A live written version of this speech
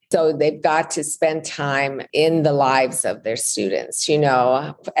So they've got to spend time in the lives of their students.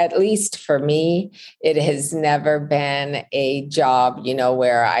 At least for me, it has never been a job,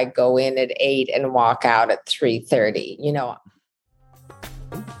 where I go in at 8 and walk out at 3:30.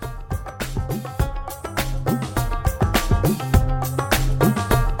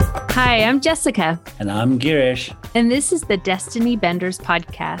 Hi, I'm Jessica. And I'm Girish. And this is the Destiny Benders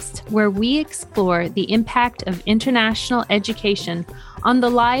podcast, where we explore the impact of international education on the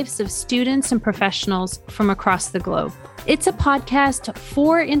lives of students and professionals from across the globe. It's a podcast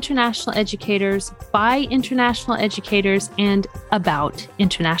for international educators, by international educators, and about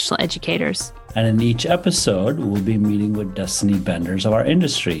international educators. And in each episode, we'll be meeting with Destiny Benders of our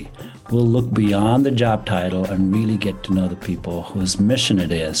industry. We'll look beyond the job title and really get to know the people whose mission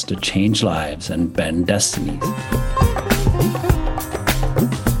it is to change lives and bend destinies.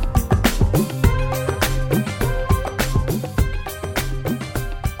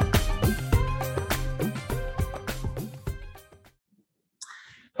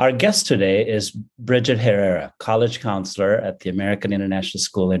 Our guest today is Bridget Herrera, college counselor at the American International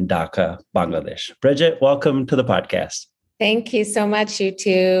School in Dhaka, Bangladesh. Bridget, welcome to the podcast. Thank you so much, you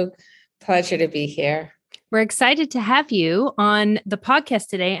two. Pleasure to be here. We're excited to have you on the podcast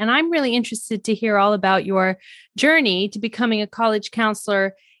today, and I'm really interested to hear all about your journey to becoming a college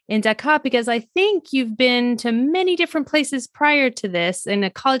counselor in Dhaka, because I think you've been to many different places prior to this and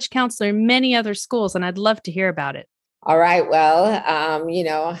a college counselor in many other schools, and I'd love to hear about it. All right.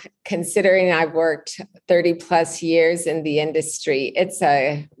 Well, considering I've worked 30 plus years in the industry, it's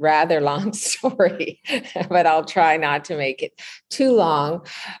a rather long story, but I'll try not to make it too long.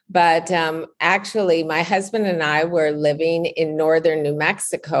 But actually, my husband and I were living in northern New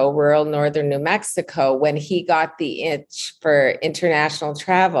Mexico, rural northern New Mexico, when he got the itch for international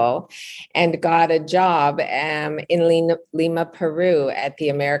travel and got a job in Lima, Peru at the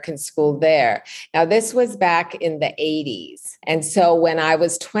American school there. Now, this was back in the 80s. And so when I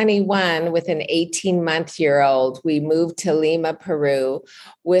was 21 with an 18-month-year-old, we moved to Lima, Peru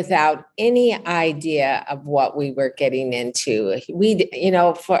without any idea of what we were getting into.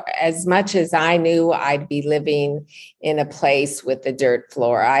 For as much as I knew I'd be living in a place with the dirt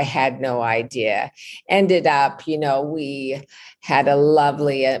floor, I had no idea. Ended up, we had a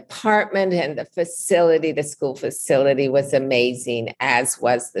lovely apartment, and the school facility was amazing, as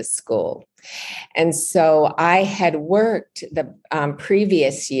was the school. And so I had worked the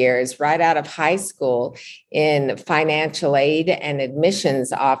previous years right out of high school in financial aid and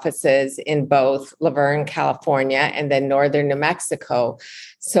admissions offices in both Laverne, California, and then northern New Mexico.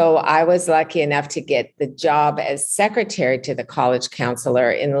 So I was lucky enough to get the job as secretary to the college counselor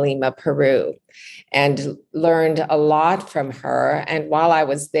in Lima, Peru, and learned a lot from her. And while I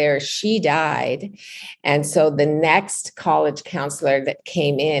was there, she died. And so the next college counselor that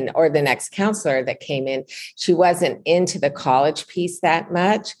came in, or the next counselor that came in, she wasn't into the college piece that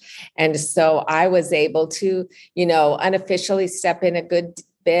much. And so I was able to, unofficially step in a good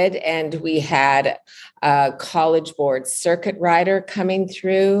bit. And we had a college board circuit rider coming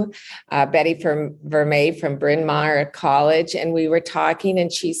through, Betty Vermey from Bryn Mawr College. And we were talking,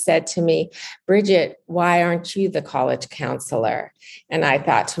 and she said to me, "Bridget, why aren't you the college counselor?" And I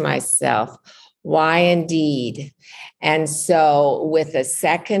thought to myself, why indeed? And so with a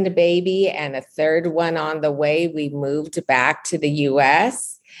second baby and a third one on the way, we moved back to the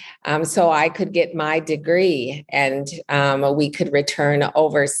U.S., so I could get my degree, and we could return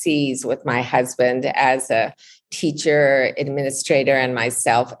overseas with my husband as a teacher, administrator, and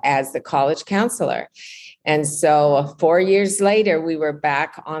myself as the college counselor. And so 4 years later, we were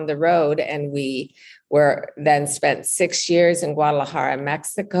back on the road, and we were then spent 6 years in Guadalajara,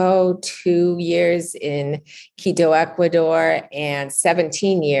 Mexico, 2 years in Quito, Ecuador, and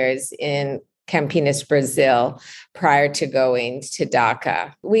 17 years in Campinas, Brazil, prior to going to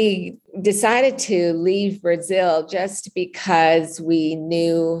Dhaka. We decided to leave Brazil just because we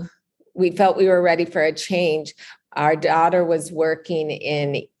felt we were ready for a change. Our daughter was working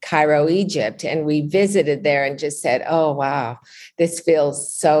in Cairo, Egypt, and we visited there and just said, "Oh, wow, this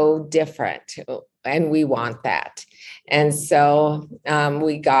feels so different, and we want that." And so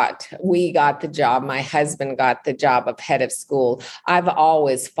we got the job. My husband got the job of head of school. I've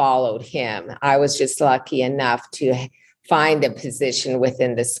always followed him. I was just lucky enough to find a position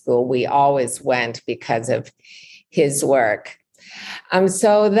within the school. We always went because of his work.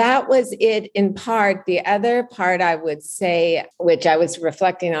 So that was it in part. The other part I would say, which I was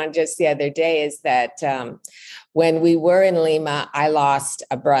reflecting on just the other day, is that when we were in Lima, I lost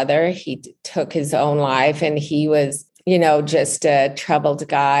a brother. He took his own life, and he was, just a troubled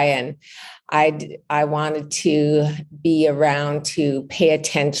guy. And I wanted to be around to pay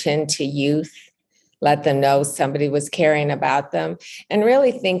attention to youth, let them know somebody was caring about them, and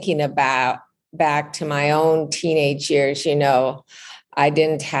really thinking about back to my own teenage years. I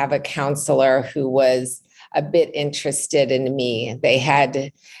didn't have a counselor who was a bit interested in me. They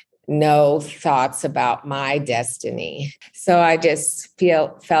had no thoughts about my destiny. So I just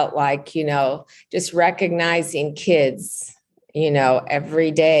felt like, just recognizing kids,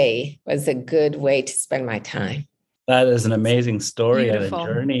 every day was a good way to spend my time. That is an amazing story Beautiful. and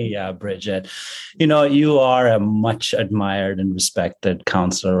a journey, Bridget. You are a much admired and respected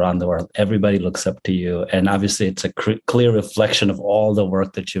counselor around the world. Everybody looks up to you. And obviously, it's a clear reflection of all the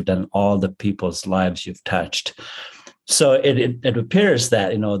work that you've done, all the people's lives you've touched. So it appears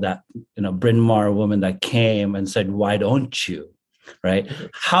that, Bryn Mawr, a woman that came and said, why don't you? Right?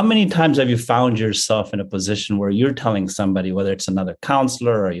 How many times have you found yourself in a position where you're telling somebody, whether it's another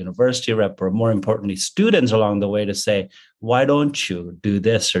counselor or a university rep, or more importantly, students along the way, to say, why don't you do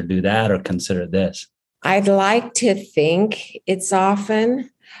this or do that or consider this? I'd like to think it's often.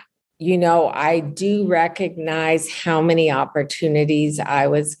 I do recognize how many opportunities I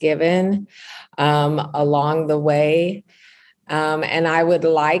was given along the way. And I would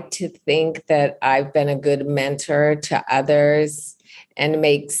like to think that I've been a good mentor to others and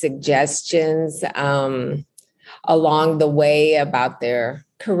make suggestions along the way about their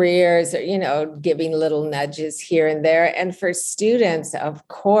careers, or, giving little nudges here and there. And for students, of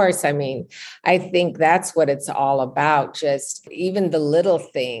course, I think that's what it's all about. Just even the little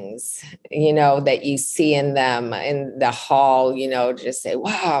things, that you see in them in the hall, just say,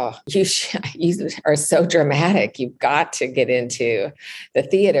 wow, you are so dramatic. You've got to get into the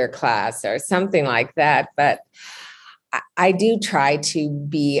theater class or something like that. But I do try to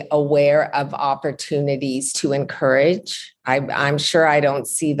be aware of opportunities to encourage. I'm sure I don't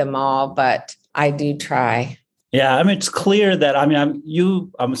see them all, but I do try. Yeah, it's clear that, I'm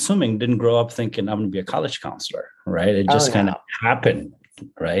assuming didn't grow up thinking I'm going to be a college counselor, right? It just kind of happened,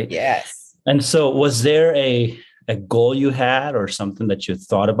 right? Yes. And so was there a goal you had or something that you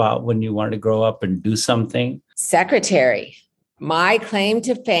thought about when you wanted to grow up and do something? Secretary. My claim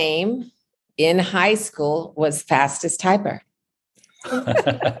to fame in high school was fastest typer.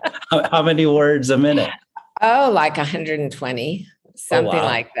 How many words a minute? Oh, like 120, something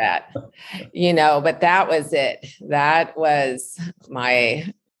like that. But that was it. That was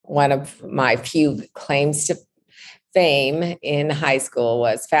one of my few claims to fame in high school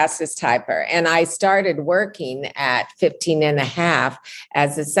was fastest typer. And I started working at 15 and a half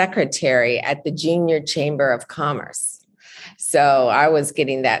as a secretary at the Junior Chamber of Commerce. So I was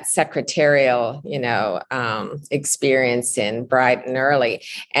getting that secretarial, experience in bright and early.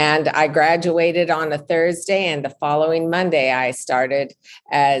 And I graduated on a Thursday, and the following Monday, I started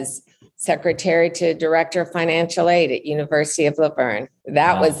as secretary to director of financial aid at University of Laverne.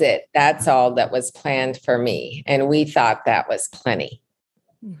 That was it. That's all that was planned for me. And we thought that was plenty.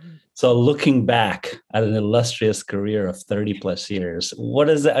 Mm-hmm. So looking back at an illustrious career of 30 plus years, what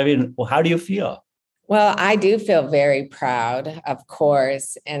is it? How do you feel? Well, I do feel very proud, of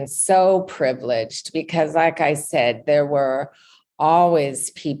course, and so privileged because, like I said, there were always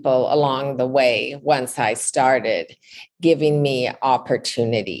people along the way once I started giving me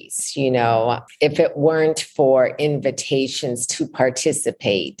opportunities. If it weren't for invitations to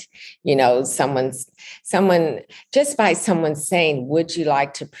participate, someone just by someone saying, would you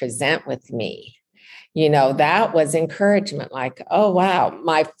like to present with me? That was encouragement. Like, oh, wow.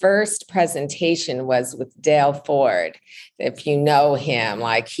 My first presentation was with Dale Ford. If you know him,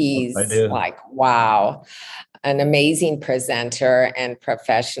 he's like, wow, an amazing presenter and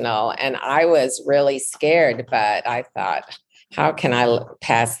professional. And I was really scared, but I thought, how can I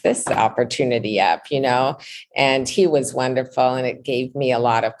pass this opportunity up, And he was wonderful, and it gave me a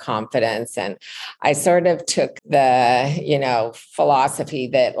lot of confidence. And I sort of took the, philosophy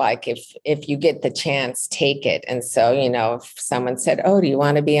that if you get the chance, take it. And so, if someone said, oh, do you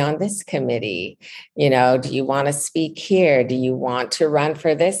want to be on this committee? Do you want to speak here? Do you want to run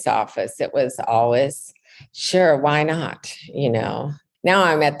for this office? It was always, sure, why not? Now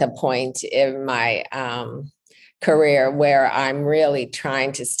I'm at the point in my career where I'm really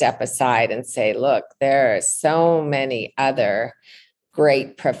trying to step aside and say, look, there are so many other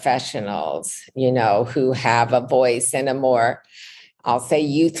great professionals, who have a voice and a more, I'll say,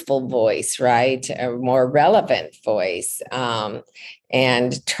 youthful voice, right? A more relevant voice,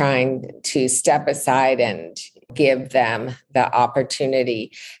 and trying to step aside and give them the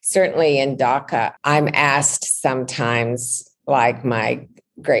opportunity. Certainly in Dhaka, I'm asked sometimes, like my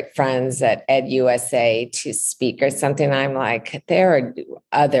great friends at EdUSA to speak or something. I'm like, there are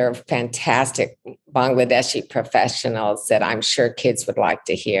other fantastic Bangladeshi professionals that I'm sure kids would like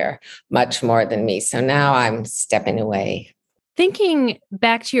to hear much more than me. So now I'm stepping away. Thinking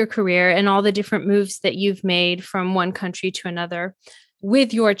back to your career and all the different moves that you've made from one country to another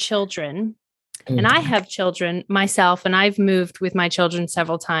with your children, and I have children myself, and I've moved with my children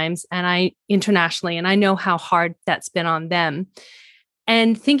several times and internationally, and I know how hard that's been on them.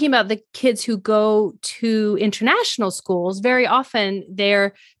 And thinking about the kids who go to international schools, very often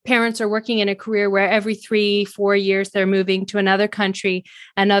their parents are working in a career where every 3-4 years they're moving to another country,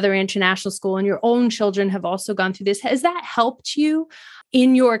 another international school, and your own children have also gone through this. Has that helped you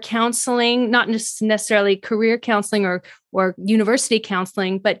in your counseling, not necessarily career counseling or university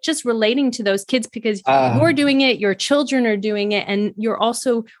counseling, but just relating to those kids because you're doing it, your children are doing it, and you're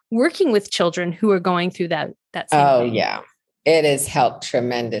also working with children who are going through that same thing? Yeah. It has helped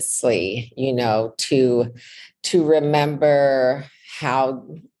tremendously, to remember how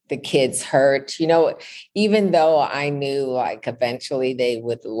the kids hurt, even though I knew like eventually they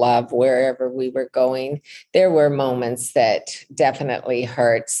would love wherever we were going, there were moments that definitely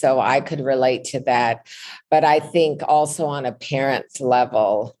hurt. So I could relate to that. But I think also on a parent's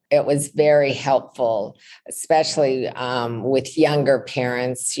level, it was very helpful, especially with younger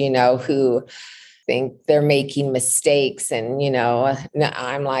parents, who think they're making mistakes. And,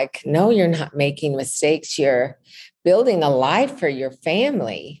 I'm like, no, you're not making mistakes. You're building a life for your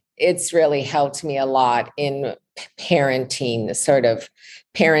family. It's really helped me a lot in parenting, sort of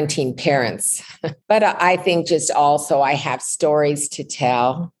parenting parents. But I think just also I have stories to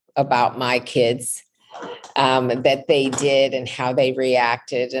tell about my kids that they did and how they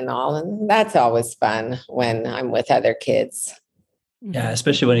reacted and all. And that's always fun when I'm with other kids. Yeah,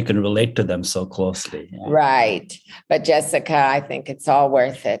 especially when you can relate to them so closely. Yeah. Right. But Jessica, I think it's all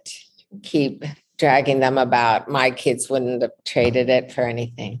worth it. Keep dragging them about. My kids wouldn't have traded it for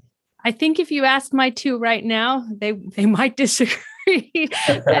anything. I think if you asked my two right now, they might disagree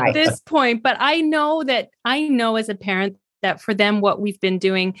at this point. But I know as a parent that for them, what we've been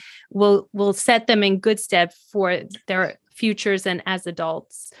doing will set them in good stead for their futures and as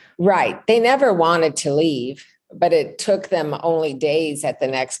adults. Right. They never wanted to leave. But it took them only days at the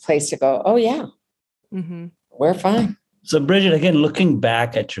next place to go, oh, yeah, we're fine. So, Bridget, again, looking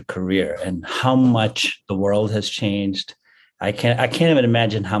back at your career and how much the world has changed, I can't even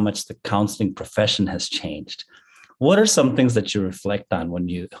imagine how much the counseling profession has changed. What are some things that you reflect on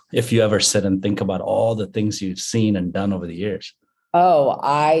if you ever sit and think about all the things you've seen and done over the years? Oh,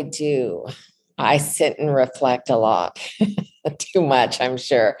 I do. I sit and reflect a lot. Too much, I'm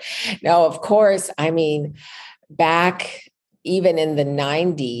sure. No, of course, back even in the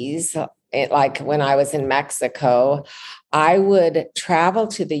 90s, like when I was in Mexico, I would travel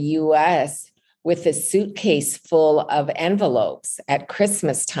to the US with a suitcase full of envelopes at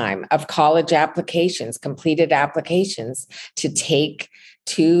Christmas time of college applications, completed applications to take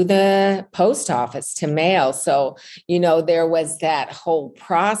to the post office to mail. So, there was that whole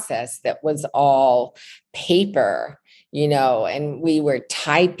process that was all paper, and we were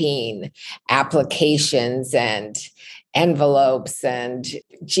typing applications and envelopes. And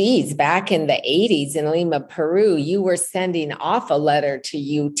back in the 80s in Lima, Peru, you were sending off a letter to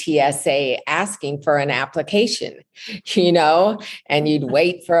UTSA asking for an application, and you'd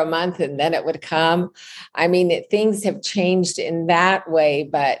wait for a month and then it would come. Things have changed in that way,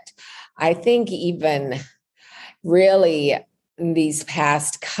 but I think even really in these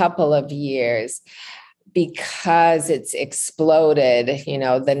past couple of years, because it's exploded,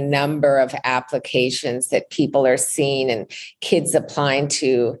 the number of applications that people are seeing and kids applying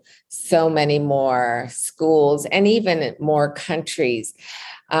to so many more schools and even more countries.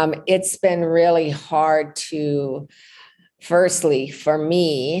 It's been really hard to, firstly, for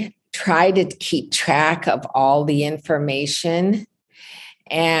me, try to keep track of all the information.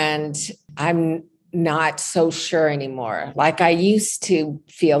 And I'm not so sure anymore. Like I used to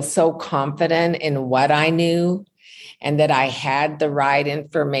feel so confident in what I knew and that I had the right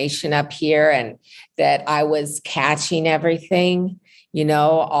information up here and that I was catching everything,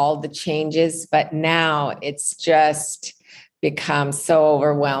 all the changes. But now it's just become so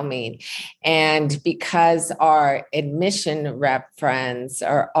overwhelming. And because our admission rep friends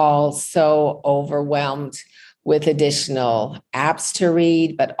are all so overwhelmed with additional apps to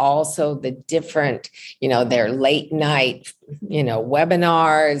read, but also the different, their late night,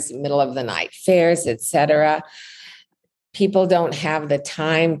 webinars, middle of the night fairs, et cetera. People don't have the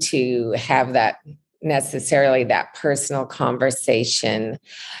time to have that necessarily that personal conversation,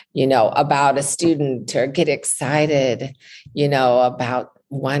 about a student or get excited, about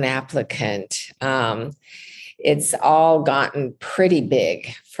one applicant. It's all gotten pretty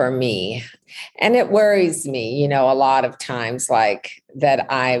big for me. And it worries me, a lot of times, like that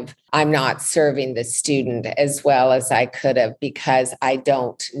I'm not serving the student as well as I could have because I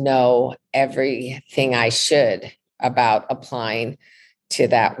don't know everything I should about applying to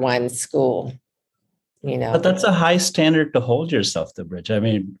that one school. But that's a high standard to hold yourself to, Bridget. I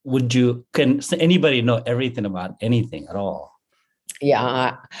mean, can anybody know everything about anything at all?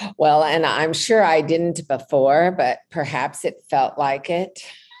 Yeah. Well, and I'm sure I didn't before, but perhaps it felt like it.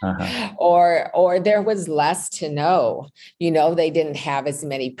 Uh-huh. Or there was less to know. They didn't have as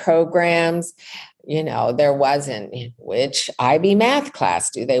many programs. There wasn't which IB math class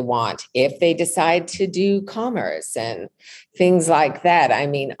do they want if they decide to do commerce and things like that. I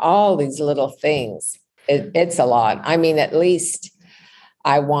mean, all these little things. It's a lot. I mean, at least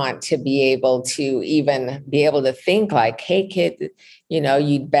I want to be able to think like, hey, kid,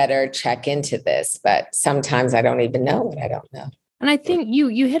 you'd better check into this. But sometimes I don't even know what I don't know. And I think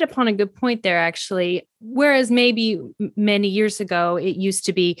you hit upon a good point there, actually. Whereas maybe many years ago, it used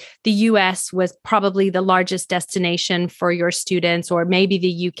to be the US was probably the largest destination for your students, or maybe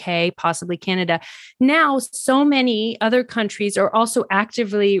the UK, possibly Canada. Now, so many other countries are also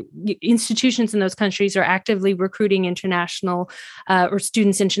institutions in those countries are actively recruiting international or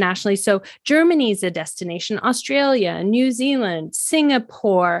students internationally. So Germany is a destination, Australia, New Zealand,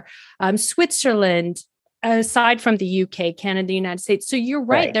 Singapore, Switzerland, aside from the UK, Canada, the United States. So you're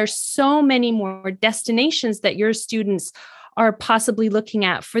right. There's so many more destinations that your students are possibly looking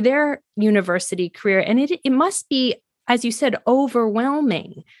at for their university career. And it must be, as you said,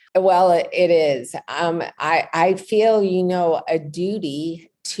 overwhelming. Well, it is. I feel, a duty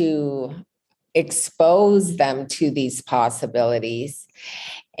to expose them to these possibilities.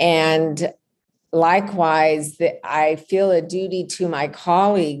 And likewise, I feel a duty to my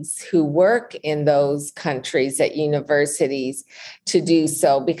colleagues who work in those countries at universities to do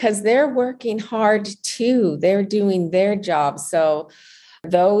so, because they're working hard too. They're doing their job. So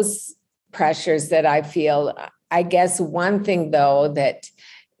those pressures that I feel, I guess one thing though that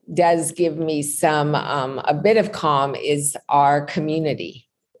does give me a bit of calm is our community.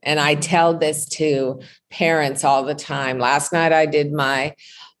 And I tell this to parents all the time. Last night I did my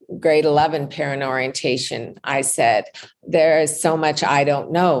grade 11 parent orientation. I said, there is so much I don't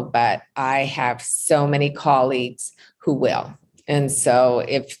know, but I have so many colleagues who will. And so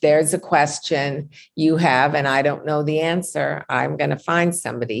if there's a question you have and I don't know the answer, I'm going to find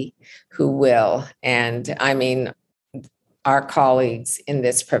somebody who will. And I mean, our colleagues in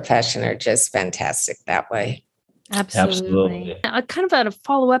this profession are just fantastic that way. Absolutely. Kind of a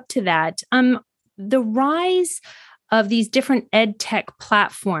follow up to that. The rise of these different ed tech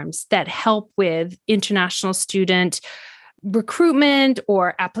platforms that help with international student recruitment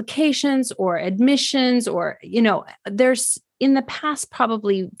or applications or admissions, or, there's in the past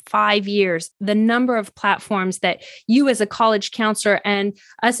probably 5 years, the number of platforms that you as a college counselor and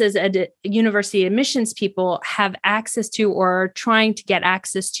us as university admissions people have access to or are trying to get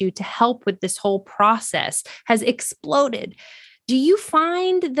access to help with this whole process has exploded. Do you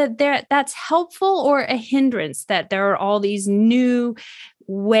find that that's helpful or a hindrance that there are all these new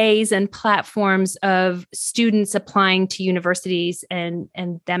ways and platforms of students applying to universities and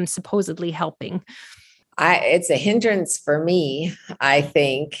them supposedly helping? It's a hindrance for me, I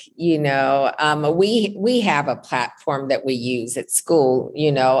think. We have a platform that we use at school,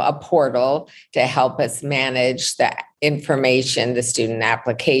 a portal to help us manage the information, the student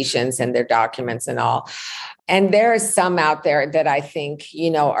applications and their documents and all. And there are some out there that I think,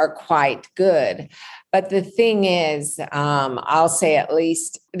 are quite good. But the thing is, I'll say at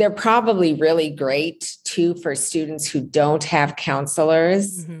least they're probably really great too for students who don't have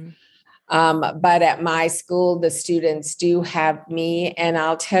counselors. Mm-hmm. But at my school, the students do have me. And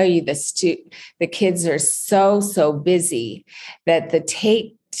I'll tell you, the kids are so busy that to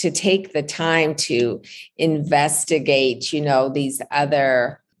take the time to investigate, these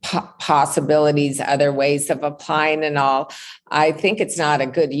other possibilities, other ways of applying and all, I think it's not a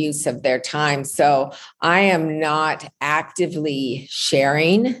good use of their time. So I am not actively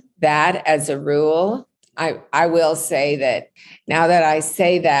sharing that as a rule. I will say that now that I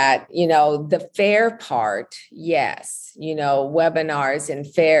say that, the fair part, yes, webinars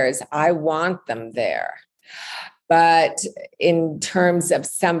and fairs, I want them there. But in terms of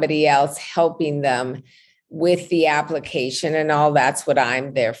somebody else helping them with the application and all, that's what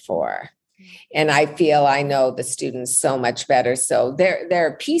I'm there for. And I feel I know the students so much better. So there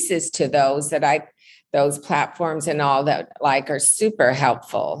are pieces to those those platforms and all that are super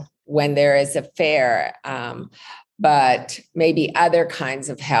helpful when there is a fair. but maybe other kinds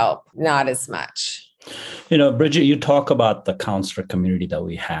of help, not as much. Bridget, you talk about the counselor community that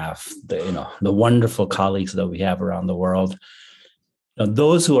we have, the wonderful colleagues that we have around the world.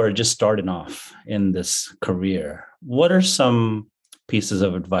 Those who are just starting off in this career, what are some pieces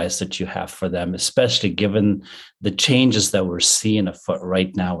of advice that you have for them, especially given the changes that we're seeing afoot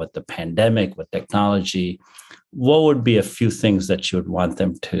right now with the pandemic, with technology? What would be a few things that you would want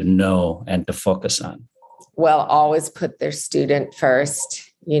them to know and to focus on? Well, always put their student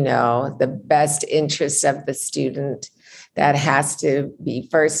first, the best interest of the student. That has to be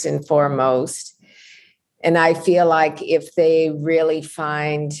first and foremost. And I feel like if they really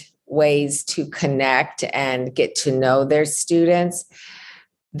find ways to connect and get to know their students,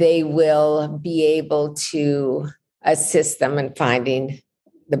 they will be able to assist them in finding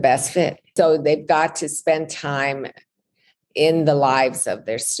the best fit. So they've got to spend time in the lives of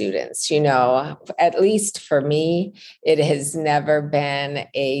their students. At least for me, it has never been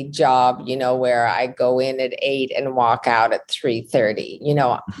a job, where I go in at 8 and walk out at 3:30.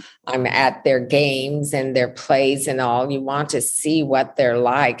 I'm at their games and their plays and all. You want to see what they're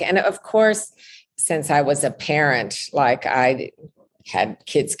like. And of course, since I was a parent, like I had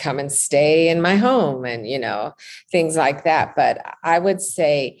kids come and stay in my home and, things like that. But I would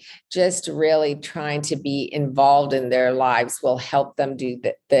say just really trying to be involved in their lives will help them do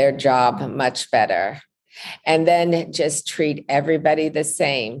their job much better. And then just treat everybody the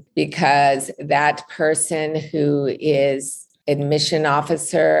same, because that person who is admission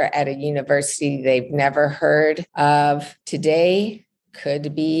officer at a university they've never heard of today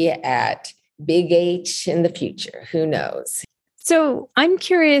could be at Big H in the future. Who knows? So I'm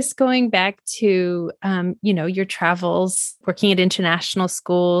curious, going back to, your travels, working at international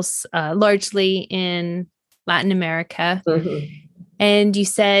schools, largely in Latin America. Mm-hmm. And you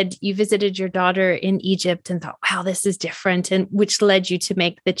said you visited your daughter in Egypt and thought, wow, this is different, and which led you to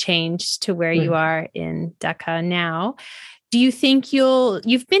make the change to where you are in Dhaka now. Do you think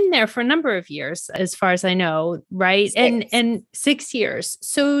you've been there for a number of years, as far as I know, right? 6. And 6 years.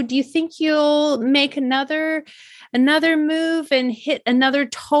 So do you think you'll make another move and hit another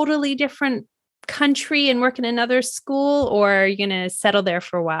totally different country and work in another school, or are you going to settle there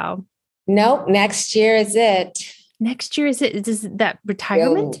for a while? Nope. Next year is it. Next year is it? Is that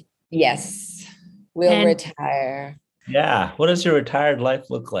retirement? Yes. We'll retire. Yeah. What does your retired life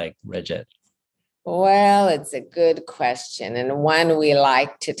look like, Bridget? Well, it's a good question, and one we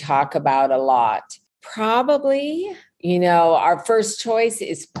like to talk about a lot. Probably, our first choice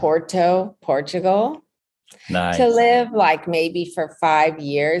is Porto, Portugal. Nice. To live, like maybe for 5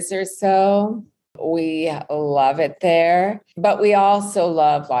 years or so. We love it there, but we also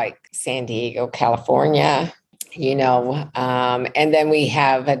love like San Diego, California, and then we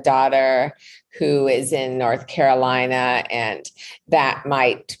have a daughter who is in North Carolina, and that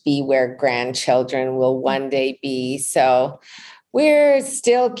might be where grandchildren will one day be. So we're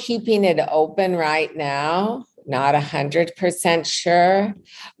still keeping it open right now. Not 100% sure.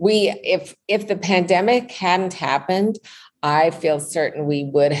 If the pandemic hadn't happened, I feel certain we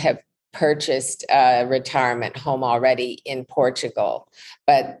would have purchased a retirement home already in Portugal.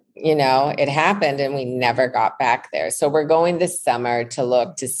 But, it happened and we never got back there. So we're going this summer to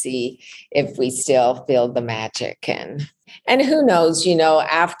look to see if we still feel the magic. And who knows,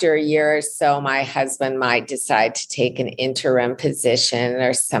 after a year or so, my husband might decide to take an interim position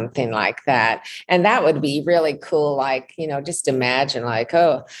or something like that. And that would be really cool. Like, just imagine like,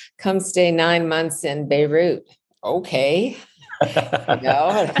 oh, come stay 9 months in Beirut. Okay.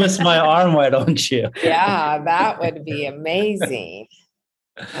 Twist my arm, why don't you? Yeah, that would be amazing.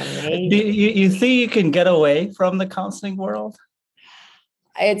 Amazing. Do you think you can get away from the counseling world?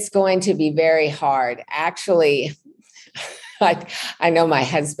 It's going to be very hard. Actually, I know my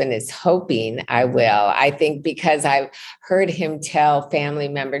husband is hoping I will. I think because I've heard him tell family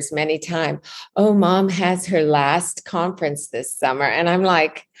members many times, oh, Mom has her last conference this summer. And I'm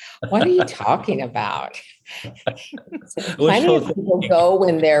like, what are you talking about? Plenty of people go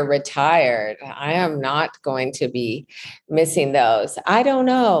when they're retired. I am not going to be missing those. I don't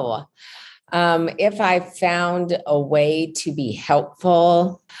know. If I found a way to be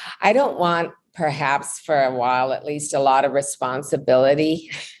helpful, I don't want perhaps for a while, at least a lot of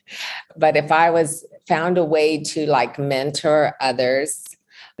responsibility. But if I found a way to like mentor others,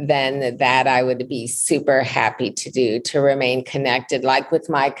 then that I would be super happy to do, to remain connected. Like with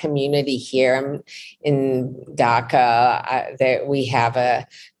my community here in Dhaka, we have a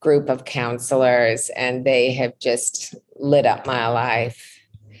group of counselors and they have just lit up my life.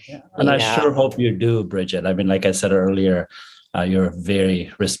 Yeah. And I sure hope you do, Bridget. I mean, like I said earlier, You're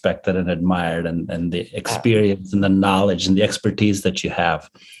very respected and admired, and the experience and the knowledge and the expertise that you have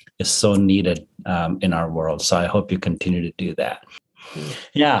is so needed in our world. So I hope you continue to do that.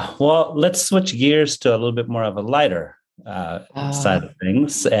 Yeah. Well, let's switch gears to a little bit more of a lighter side of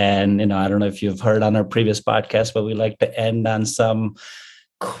things. And, I don't know if you've heard on our previous podcast, but we like to end on some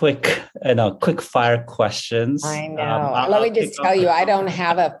quick fire questions. I know. Let me just tell you, I don't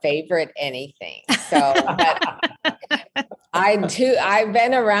have a favorite anything. So, but I've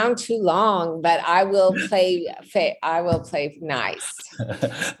been around too long, but I will play. I will play nice.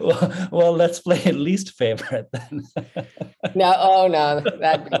 well, let's play at least favorite then. No,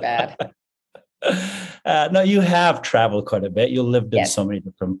 that'd be bad. No, you have traveled quite a bit. You lived in so many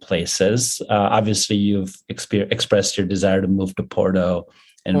different places. Obviously, you've expressed your desire to move to Porto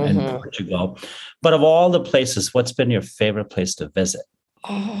and Portugal. But of all the places, what's been your favorite place to visit?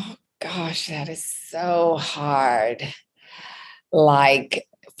 Oh, gosh, that is so hard. Like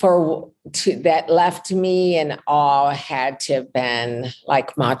that left me in awe had to have been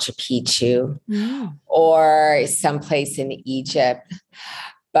like Machu Picchu or someplace in Egypt.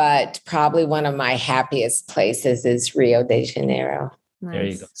 But probably one of my happiest places is Rio de Janeiro. Nice. There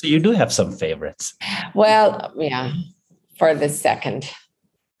you go. So you do have some favorites. Well, yeah, for the second.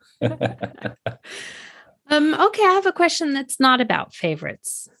 Okay, I have a question that's not about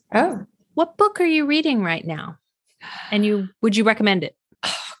favorites. Oh. What book are you reading right now? And would you recommend it?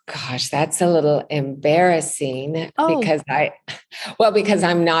 Oh, gosh, that's a little embarrassing because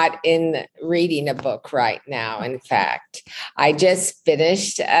I'm not in reading a book right now. In fact, I just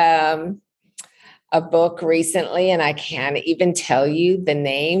finished a book recently, and I can't even tell you the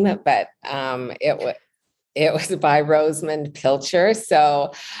name, but it was by Rosamund Pilcher.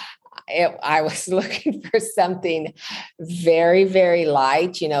 So I was looking for something very, very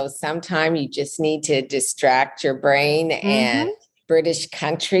light. Sometimes you just need to distract your brain and British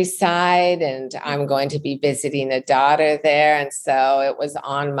countryside. And I'm going to be visiting a daughter there. And so it was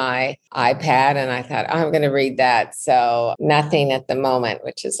on my iPad and I thought, I'm going to read that. So nothing at the moment,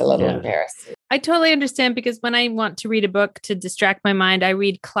 which is a little embarrassing. I totally understand, because when I want to read a book to distract my mind, I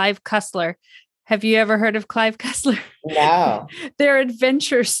read Clive Cussler. Have you ever heard of Clive Cussler? No. They're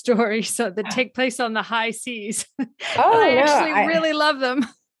adventure stories that take place on the high seas. I actually really love them.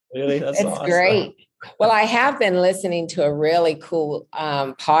 Really? That's awesome. Great. Well, I have been listening to a really cool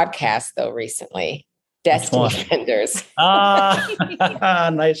podcast, though, recently. Destiny Benders.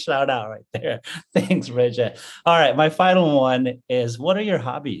 Nice shout out right there. Thanks, Bridget. All right. My final one is, what are your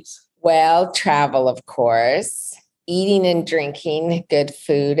hobbies? Well, travel, of course. Eating and drinking good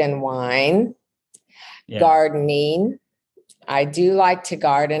food and wine. Gardening. I do like to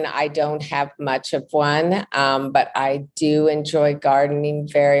garden. I don't have much of one, but I do enjoy gardening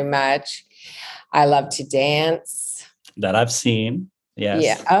very much. I love to dance. That I've seen. Yes.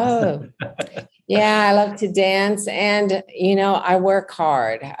 Yeah. Oh, yeah. I love to dance. And, I work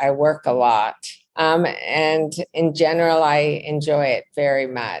hard. I work a lot. And in general, I enjoy it very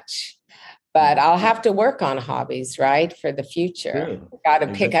much. But I'll have to work on hobbies, right, for the future. Got to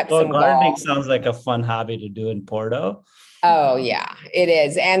pick up some gardening. golf. Sounds like a fun hobby to do in Porto. Oh, yeah, it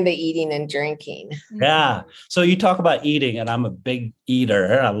is. And the eating and drinking. Yeah. So you talk about eating, and I'm a big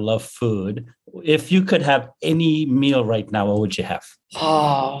eater. I love food. If you could have any meal right now, what would you have?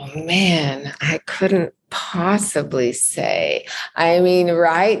 Oh, man, I couldn't possibly say. I mean,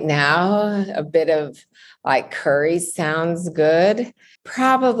 right now, a bit of like curry sounds good.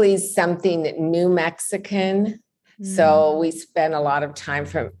 Probably something New Mexican. So we spent a lot of time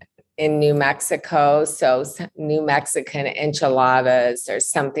in New Mexico. So New Mexican enchiladas or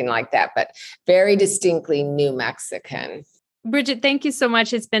something like that, but very distinctly New Mexican. Bridget, thank you so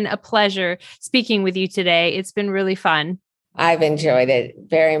much. It's been a pleasure speaking with you today. It's been really fun. I've enjoyed it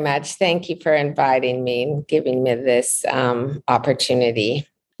very much. Thank you for inviting me and giving me this opportunity.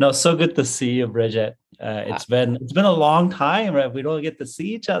 No, so good to see you, Bridget. It's been a long time, right? We don't get to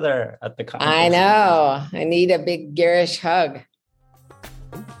see each other at the conference. I know. I need a big garish hug.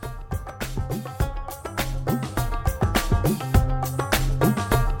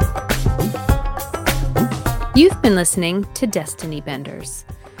 You've been listening to Destiny Benders.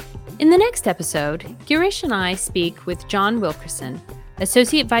 In the next episode, Girish and I speak with John Wilkerson,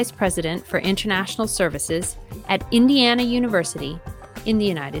 Associate Vice President for International Services at Indiana University in the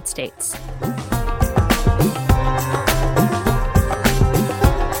United States.